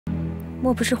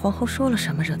莫不是皇后说了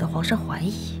什么，惹得皇上怀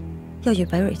疑，要与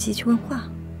白蕊姬去问话？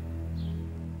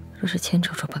若是牵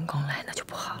扯出本宫来，那就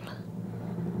不好了。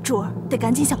主儿得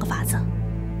赶紧想个法子。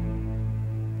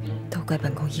都怪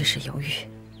本宫一时犹豫，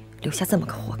留下这么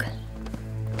个祸根。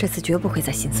这次绝不会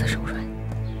再心慈手软。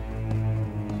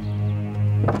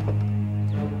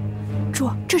主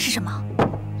儿，这是什么？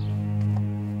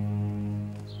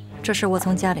这是我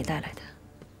从家里带来的，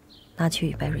拿去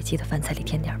与白蕊姬的饭菜里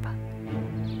添点吧。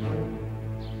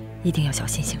一定要小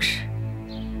心行事。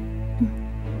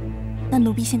那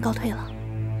奴婢先告退了。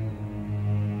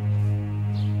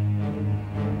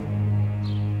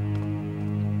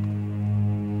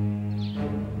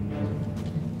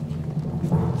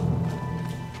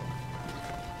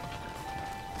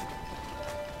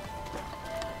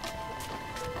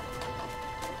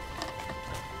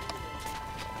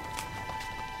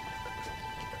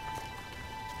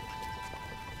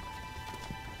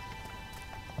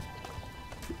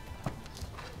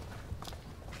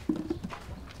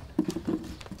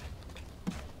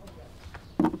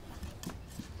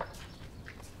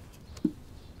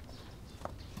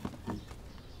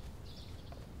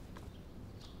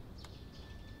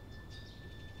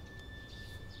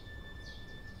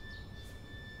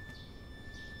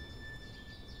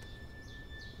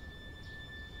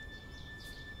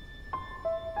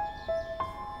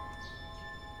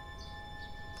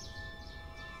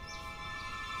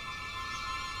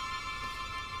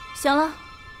行了，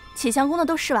启祥宫的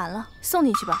都试完了，送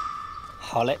进去吧。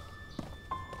好嘞。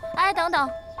哎，等等，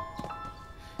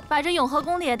把这永和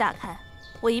宫的也打开，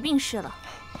我一并试了。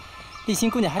丽心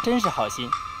姑娘还真是好心，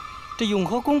这永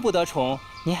和宫不得宠，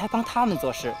您还帮他们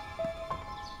做事。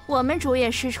我们主也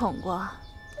失宠过，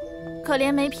可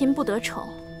怜梅嫔不得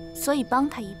宠，所以帮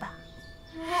她一把。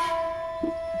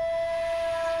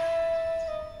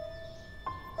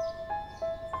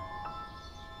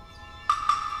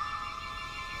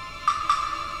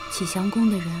启祥宫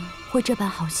的人会这般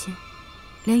好心，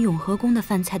连永和宫的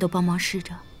饭菜都帮忙试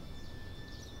着。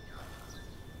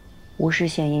无事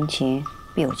献殷勤，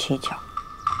必有蹊跷。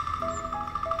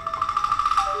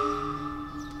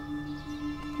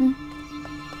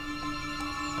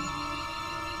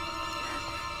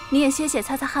你也歇歇，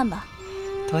擦擦汗吧。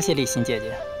多谢丽心姐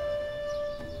姐。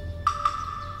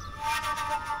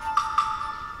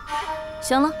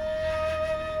行了。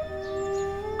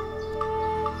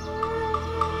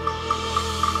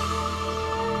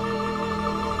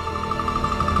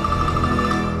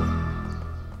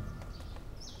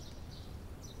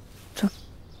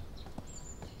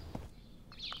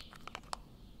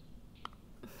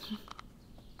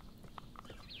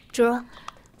主儿，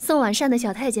送晚膳的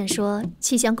小太监说，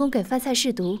启祥宫给饭菜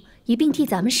试毒，一并替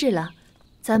咱们试了。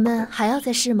咱们还要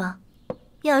再试吗？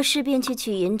要试便去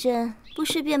取银针，不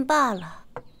试便罢了。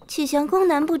启祥宫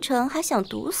难不成还想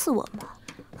毒死我吗？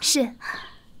是，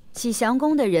启祥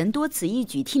宫的人多此一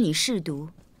举替你试毒，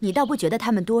你倒不觉得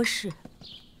他们多事。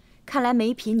看来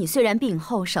梅嫔，你虽然病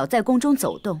后少在宫中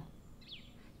走动，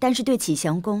但是对启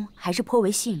祥宫还是颇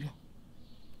为信任。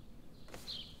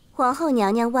皇后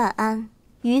娘娘万安。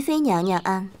于妃娘娘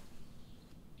安，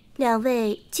两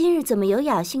位今日怎么有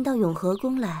雅兴到永和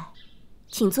宫来？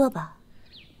请坐吧。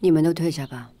你们都退下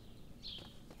吧。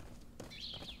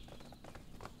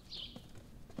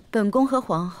本宫和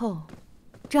皇后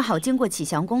正好经过启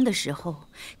祥宫的时候，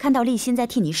看到丽心在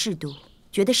替你试毒，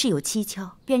觉得事有蹊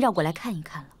跷，便绕过来看一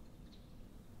看了。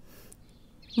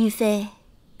于妃，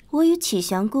我与启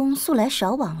祥宫素来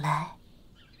少往来，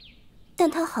但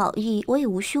他好意我也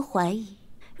无需怀疑。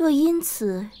若因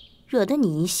此惹得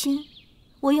你疑心，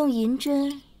我用银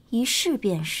针一试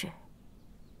便是。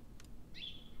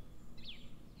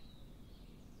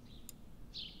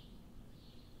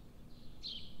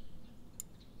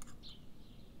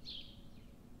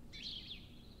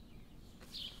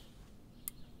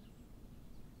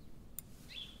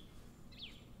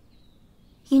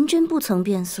银针不曾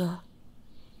变色，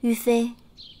于妃，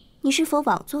你是否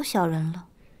枉做小人了？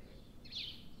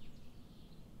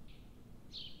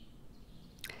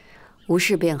无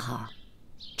事便好，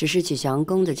只是启祥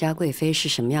宫的嘉贵妃是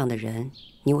什么样的人，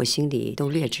你我心里都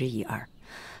略知一二。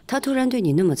她突然对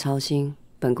你那么操心，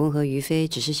本宫和于妃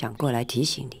只是想过来提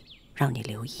醒你，让你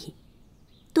留意。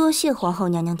多谢皇后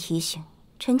娘娘提醒，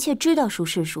臣妾知道孰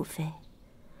是孰非。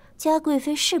嘉贵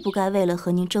妃是不该为了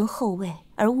和您争后位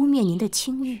而污蔑您的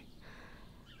清誉，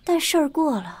但事儿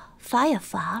过了，罚也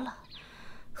罚了，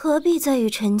何必再与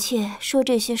臣妾说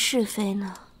这些是非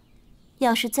呢？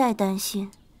要是再担心，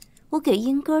我给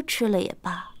莺歌吃了也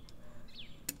罢，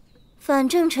反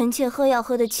正臣妾喝药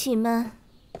喝得气闷，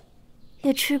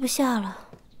也吃不下了。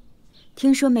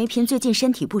听说梅嫔最近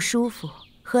身体不舒服，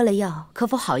喝了药可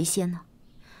否好一些呢？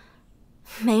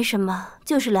没什么，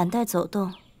就是懒怠走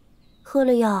动，喝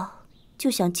了药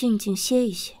就想静静歇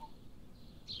一歇。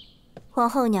皇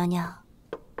后娘娘，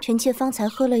臣妾方才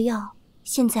喝了药，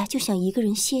现在就想一个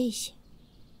人歇一歇。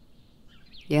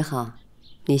也好，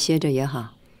你歇着也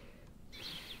好。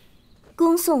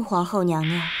恭送皇后娘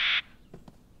娘。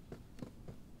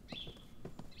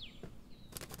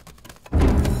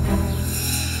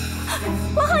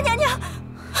皇后娘娘，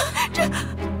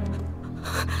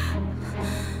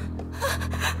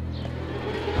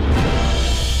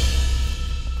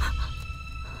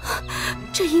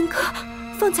这英哥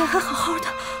方才还好好的。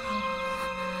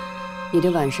你的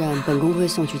晚膳，本宫会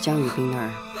送去江雨冰那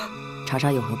儿，查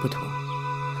查有何不妥。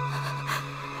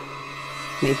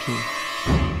梅嫔，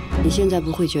你现在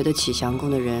不会觉得启祥宫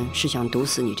的人是想毒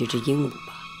死你这只鹦鹉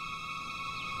吧？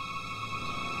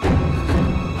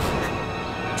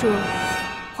主，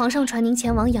皇上传您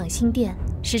前往养心殿，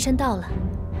时辰到了。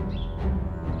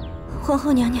皇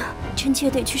后娘娘，臣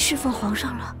妾得去侍奉皇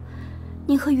上了。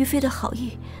您和于妃的好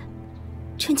意，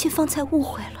臣妾方才误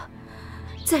会了，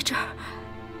在这儿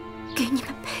给你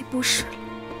们赔不是了。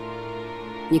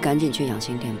你赶紧去养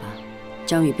心殿吧，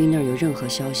江雨冰那儿有任何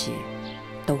消息，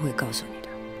都会告诉你的。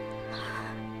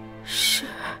是。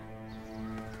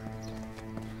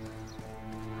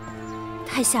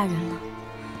太吓人了，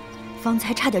方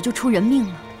才差点就出人命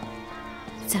了。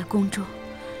在宫中，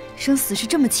生死是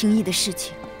这么轻易的事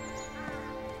情，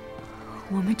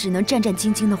我们只能战战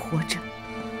兢兢地活着，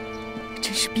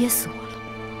真是憋死我了。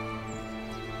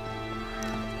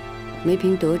梅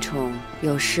嫔得宠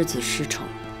又失子失宠，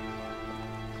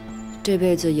这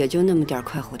辈子也就那么点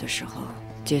快活的时候，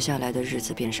接下来的日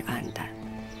子便是黯淡。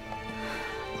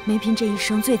梅嫔这一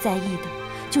生最在意的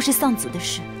就是丧子的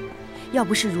事，要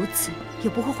不是如此，也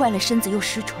不会坏了身子又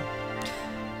失宠。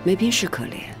梅嫔是可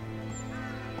怜，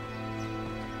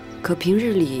可平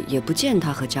日里也不见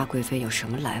她和嘉贵妃有什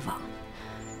么来往。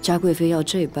嘉贵妃要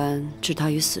这般置她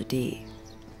于死地，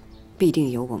必定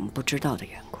有我们不知道的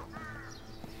缘故。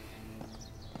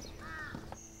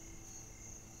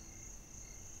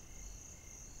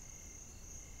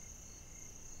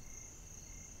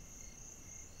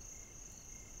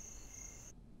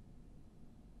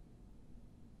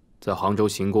在杭州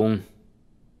行宫，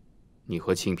你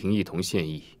和庆嫔一同献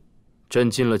艺，朕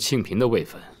尽了庆嫔的位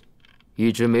分，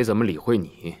一直没怎么理会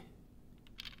你。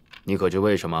你可知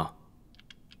为什么？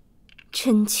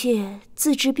臣妾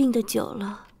自知病得久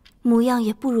了，模样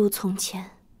也不如从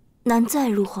前，难再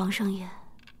入皇上眼，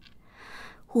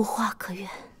无话可怨。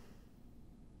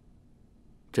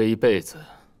这一辈子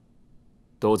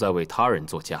都在为他人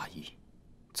做嫁衣，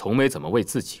从没怎么为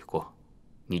自己过。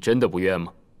你真的不怨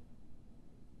吗？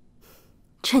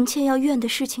臣妾要怨的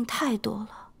事情太多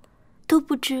了，都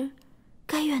不知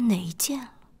该怨哪一件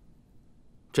了。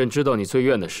朕知道你最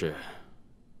怨的是，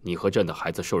你和朕的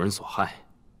孩子受人所害。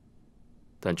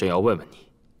但朕要问问你，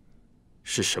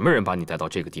是什么人把你带到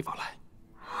这个地方来，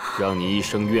让你一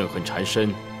生怨恨缠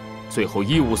身，最后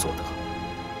一无所得？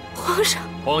皇上，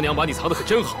皇娘把你藏得可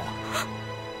真好啊！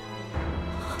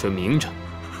朕明着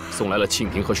送来了庆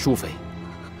嫔和淑妃，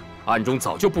暗中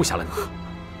早就布下了你。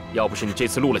要不是你这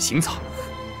次露了行草，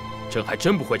朕还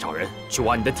真不会找人去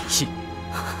挖你的底细。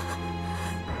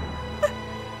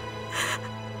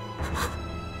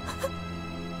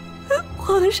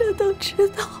皇上都知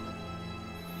道。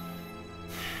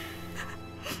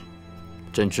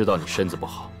朕知道你身子不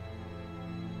好，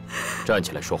站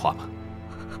起来说话吧。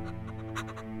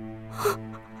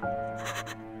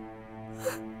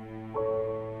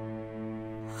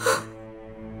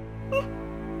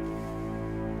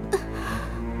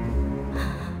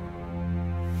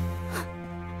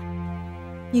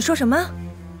你说什么？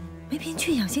梅嫔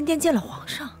去养心殿见了皇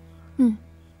上？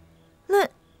那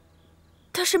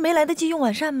她是没来得及用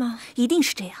晚膳吗？一定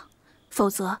是这样，否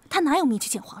则她哪有命去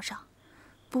见皇上？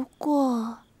不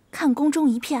过看宫中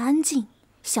一片安静，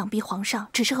想必皇上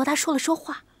只是和她说了说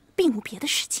话，并无别的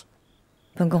事情。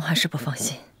本宫还是不放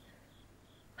心，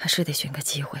还是得寻个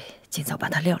机会，尽早把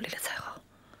她料理了才好。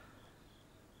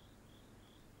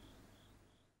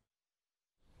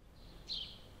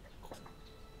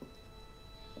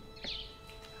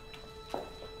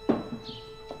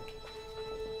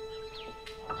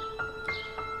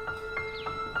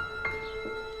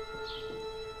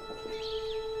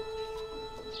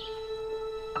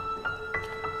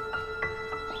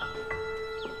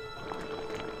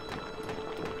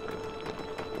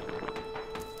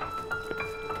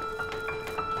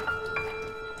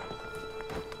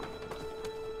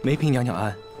梅嫔娘娘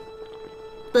安。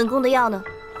本宫的药呢？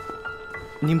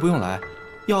您不用来，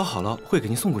药好了会给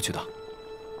您送过去的。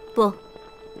不，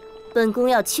本宫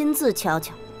要亲自瞧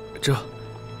瞧。这，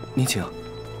您请。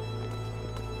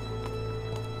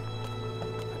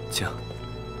请。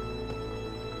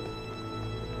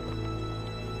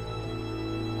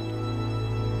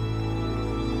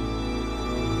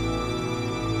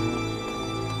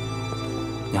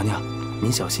娘娘，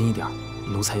您小心一点，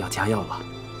奴才要加药了。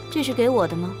这是给我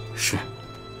的吗？是。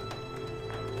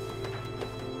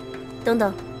等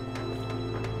等。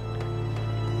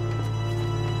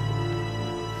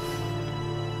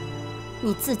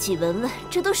你自己闻闻，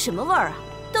这都什么味儿啊？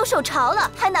都受潮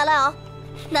了，还拿来熬，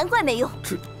难怪没用。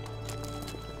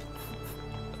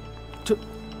这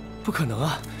不可能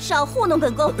啊！少糊弄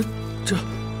本宫！这，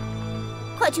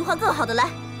快去换更好的来。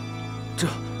这。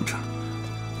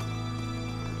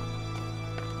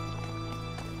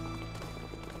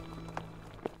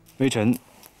微臣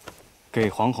给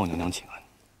皇后娘娘请安。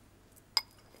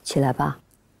起来吧。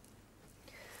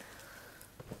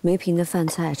梅嫔的饭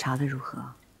菜查得如何？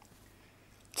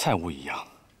菜无异样，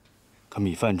可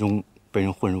米饭中被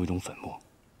人混入一种粉末，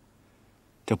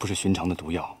这不是寻常的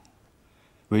毒药。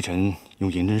微臣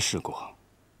用银针试过，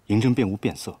银针并无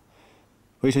变色。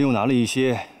微臣又拿了一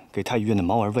些给太医院的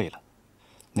猫儿喂了，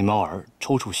那猫儿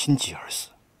抽搐心悸而死，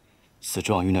死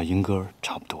状与那银鸽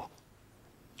差不多。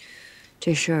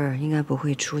这事儿应该不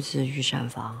会出自御膳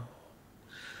房，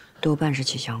多半是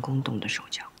启祥宫动的手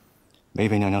脚。梅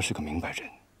嫔娘娘是个明白人，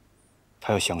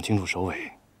她要想清楚首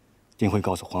尾，定会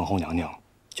告诉皇后娘娘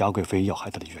嘉贵妃要害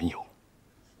她的缘由。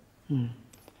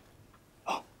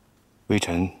微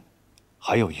臣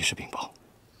还有一事禀报。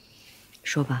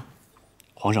说吧。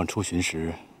皇上出巡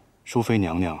时，淑妃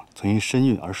娘娘曾因身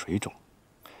孕而水肿。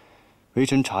微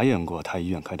臣查验过太医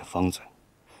院开的方子，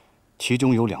其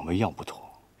中有2味药不妥。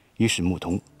一是木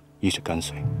通，一是甘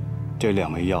遂，这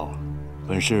2味药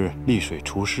本是利水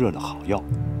除湿热的好药，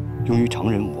用于常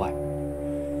人无碍，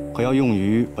可要用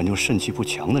于本就肾气不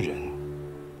强的人，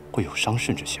会有伤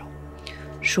肾之效。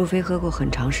淑妃喝过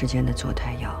很长时间的坐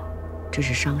胎药，这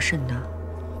是伤肾呢？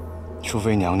淑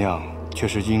妃娘娘却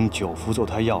是因久服坐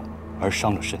胎药而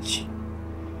伤了肾气。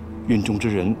孕中之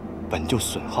人本就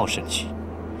损耗肾气，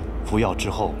服药之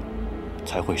后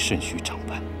才会肾虚长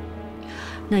斑。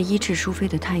那医治淑妃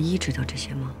的太医知道这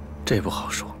些吗？这不好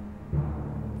说。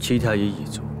七太医一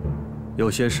族，有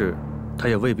些事他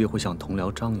也未必会向同僚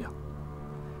张扬。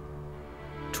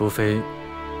除非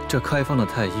这开方的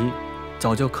太医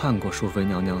早就看过淑妃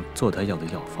娘娘坐胎药的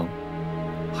药方，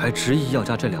还执意要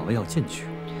加这2味药进去。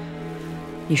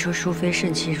你说淑妃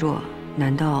肾气弱，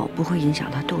难道不会影响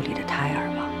她肚里的胎儿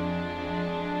吗？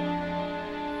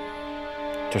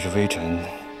这是微臣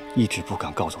一直不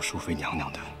敢告诉淑妃娘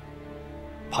娘的。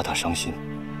怕她伤心，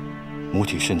母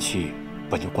体肾气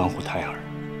本就关乎胎儿，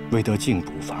未得进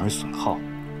补反而损耗，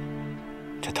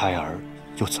这胎儿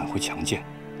又怎会强健？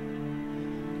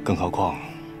更何况，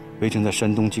微臣在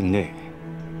山东境内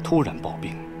突然暴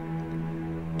病，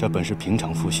这本是平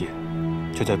常腹泻，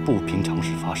却在不平常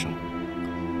时发生，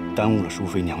耽误了淑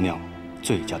妃娘娘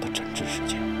最佳的诊治时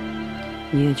间。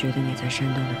你也觉得你在山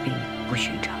东的病不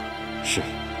寻常？是，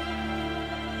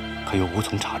可又无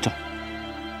从查证。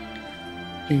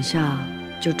眼下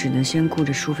就只能先顾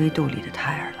着淑妃肚里的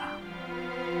胎儿了。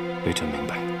微臣明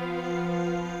白。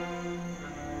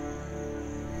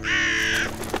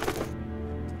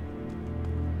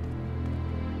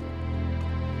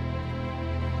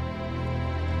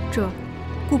主儿，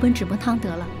顾本止崩汤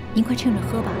得了，您快趁热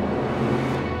喝吧。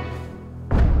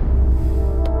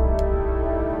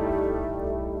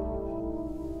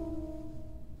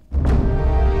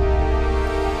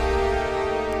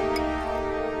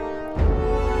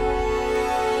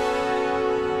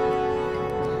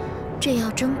这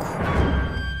药真苦，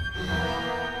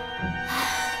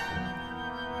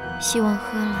希望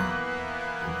喝了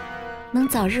能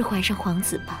早日怀上皇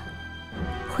子吧。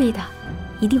会的，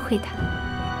一定会的。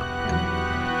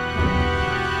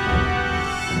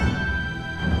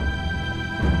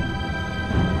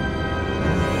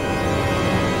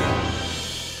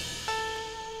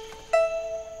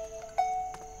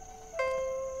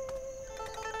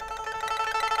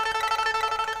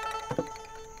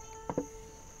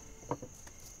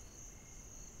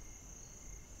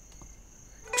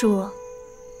主儿，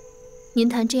您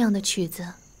弹这样的曲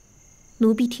子，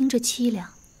奴婢听着凄凉。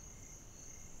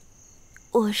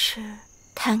我是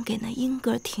弹给那莺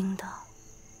歌听的，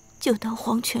就当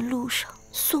黄泉路上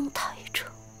送他一程。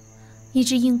一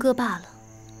只莺歌罢了，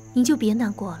您就别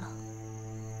难过了。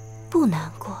不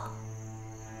难过，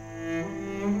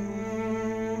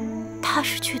他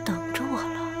是去等着我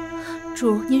了。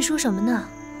主儿，您说什么呢？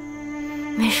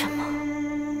没什么。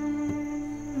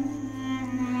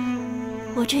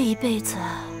我这一辈子，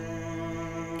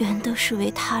原都是为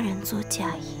他人做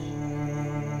嫁衣。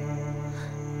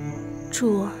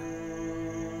主儿，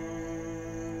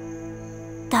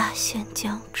大限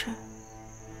将至，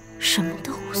什么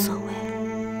都无所谓了，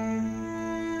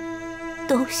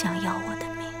都想要我的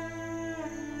命，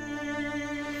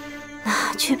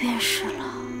拿去便是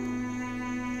了。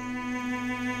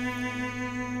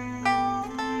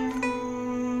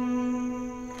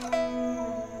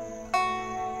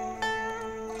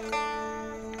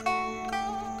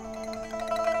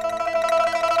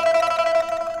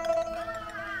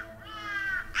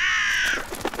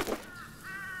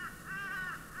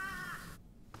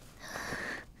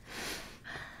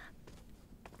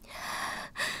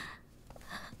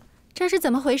这是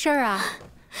怎么回事啊，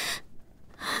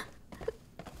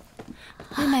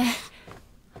妹妹？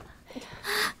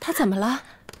她怎么了？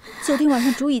昨天晚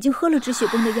上主已经喝了止血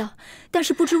崩的药，但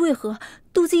是不知为何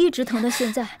肚子一直疼到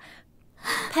现在。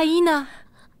太医呢？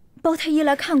包太医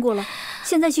来看过了，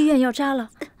现在去医院要扎了。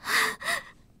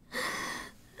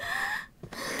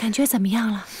感觉怎么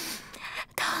样了？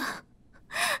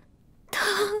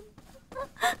疼。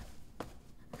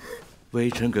微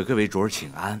臣给各位主儿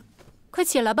请安。快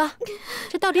起来吧，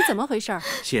这到底怎么回事？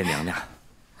谢娘娘，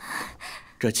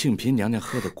这庆嫔娘娘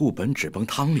喝的固本枳崩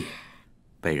汤里，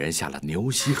被人下了牛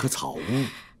膝和草污。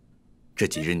这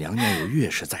几日娘娘有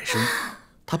月事在身，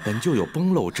她本就有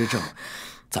崩漏之症，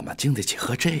怎么经得起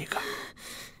喝这个？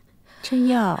这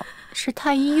药是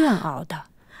太医院熬的，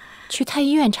去太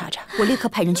医院查查。我立刻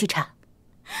派人去查。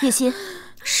叶心，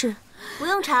是，不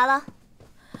用查了，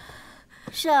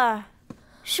事儿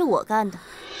是我干的。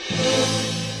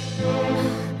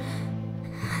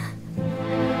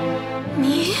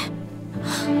你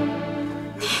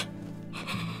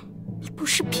不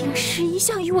是平时一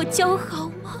向与我交好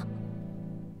吗？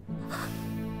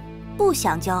不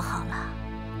想交好了，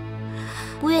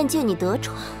不愿见你得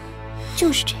宠，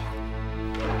就是这样。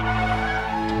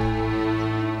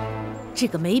这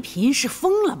个梅嫔是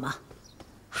疯了吗？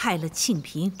害了庆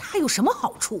嫔，她有什么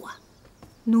好处啊？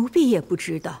奴婢也不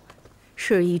知道，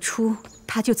事儿一出，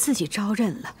她就自己招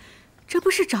认了，这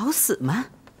不是找死吗？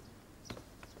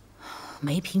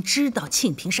梅嫔知道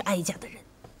庆嫔是哀家的人，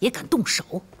也敢动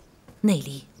手，那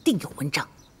里定有文章。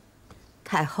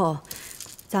太后，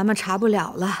咱们查不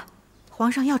了了，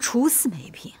皇上要处死梅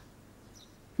嫔。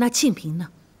那庆嫔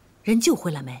呢？人救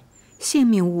回来没？性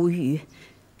命无虞，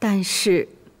但是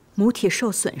母体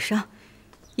受损伤，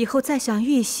以后再想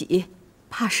玉玺，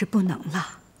怕是不能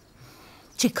了。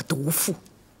这个毒妇，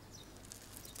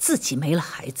自己没了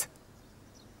孩子，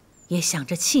也想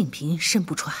着庆嫔生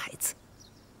不出孩子。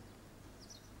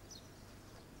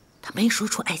他没说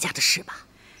出哀家的事吧？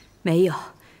没有，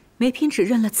梅嫔只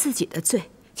认了自己的罪，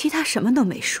其他什么都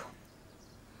没说。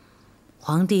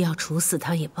皇帝要处死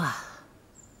他也罢，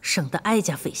省得哀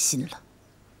家费心了。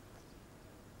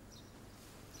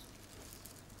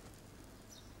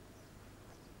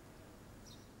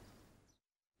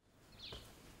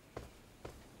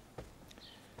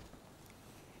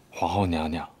皇后娘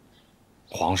娘，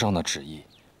皇上的旨意，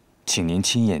请您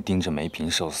亲眼盯着梅嫔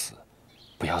受死，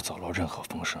不要走漏任何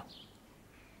风声。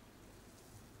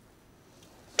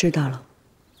知道了。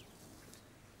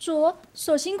主，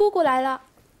守心姑姑来了。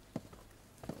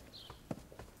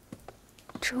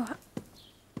主儿，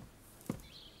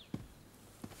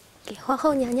给皇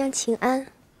后娘娘请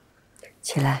安。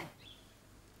起来。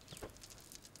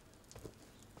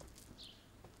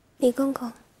李公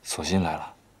公，索性来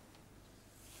了。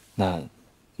那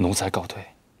奴才告退。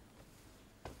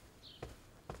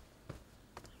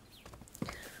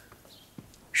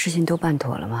事情都办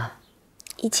妥了吗？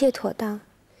一切妥当。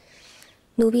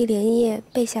奴婢连夜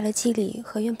备下了祭礼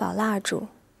和元宝蜡烛，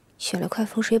选了块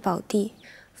风水宝地，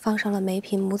放上了梅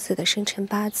嫔母子的生辰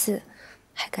八字，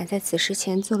还赶在子时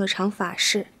前做了场法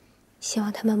事，希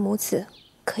望他们母子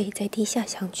可以在地下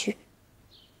相聚。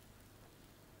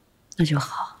那就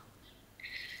好，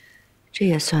这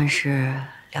也算是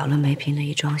了了梅嫔的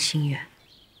一桩心愿。